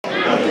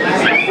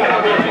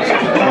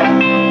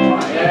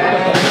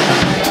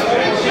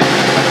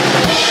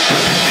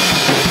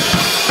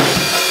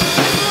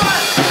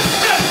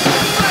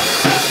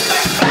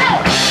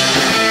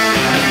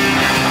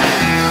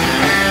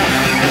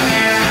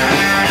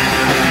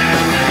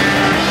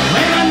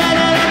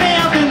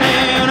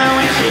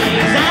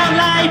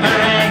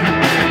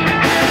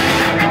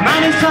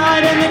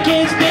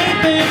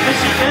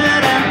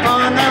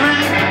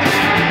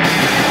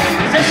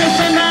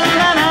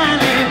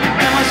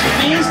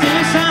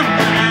still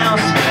someone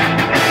else.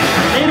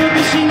 Little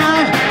did she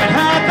know that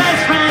her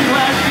best friend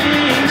was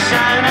being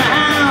shown a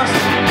house.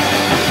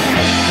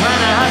 When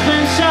her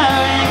husband's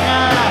showing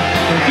her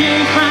the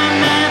view from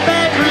their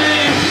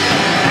bedroom.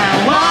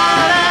 And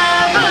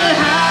whatever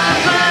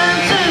happened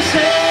to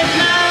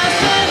sickness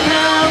and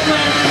health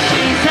when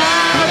she's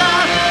out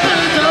of the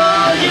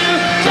door, you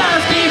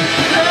just keep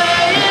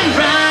playing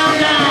round,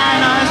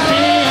 and I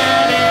see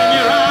it in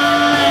your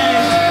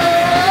eyes.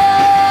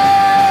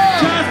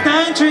 Just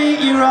don't treat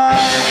you right.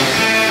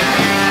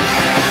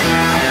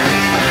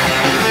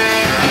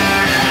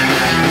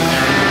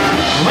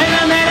 When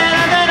I met her,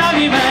 I thought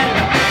argument,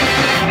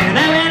 and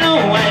they will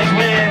always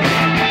win.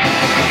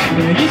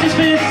 But he just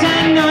spits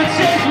and nuts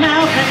his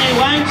mouth, and he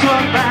won't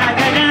talk back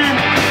again.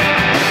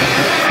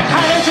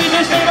 How to treat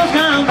this little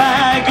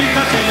scumbag, you've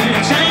got to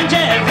change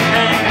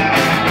everything.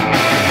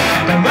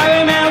 The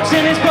row melts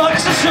in his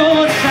box of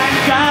shorts and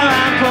go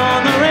and pull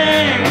the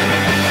ring.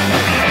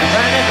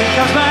 And if he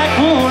comes back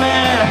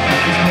falling,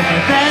 he's more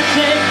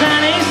pathetic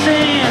than he's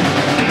seen.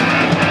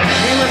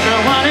 He was the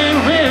one who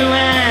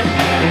ruined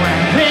when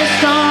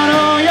pissed on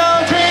all your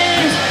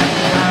dreams.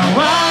 And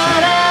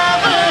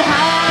whatever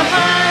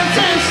happened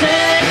to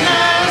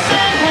sickness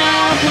and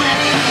health when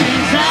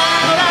she's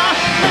out of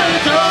the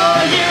door,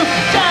 you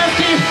just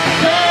keep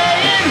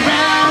playing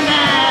round,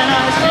 and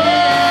I see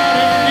it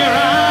in your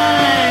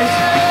eyes.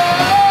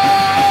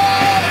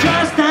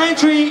 Just don't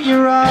treat you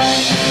right.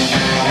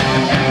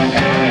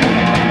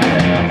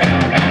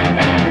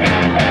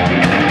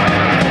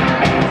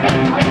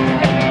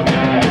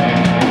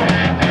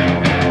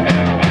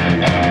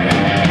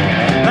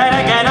 They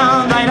don't get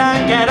on, they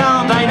don't get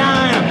on, they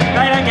don't.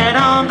 They don't get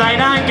on, they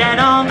don't get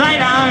on, they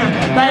don't.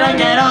 They don't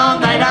get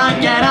on, they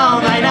don't get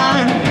on, they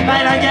don't.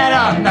 They don't get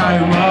on no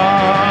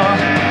more.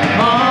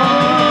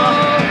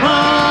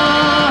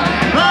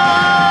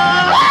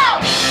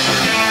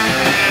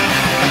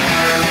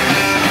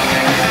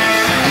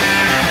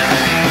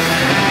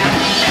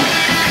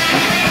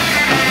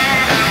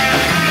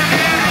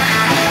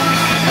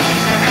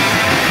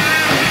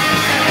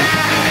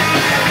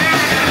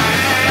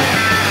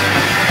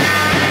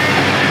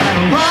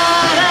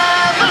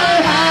 Whatever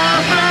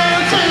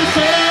happened to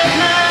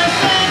sickness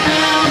and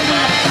health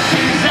when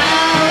she's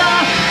out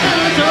of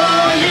the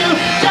door, you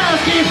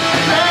just keep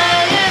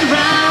playing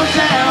round.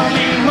 Tell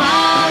me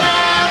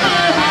whatever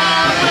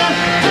happened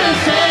to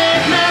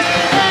sickness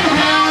and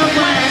health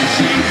when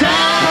she's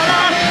out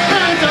of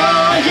the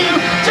door, you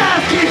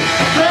just keep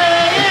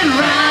playing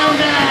round,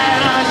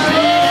 and I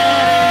see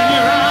it in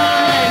your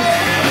eyes.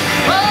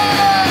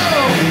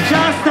 Oh,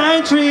 just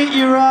don't treat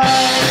you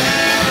right.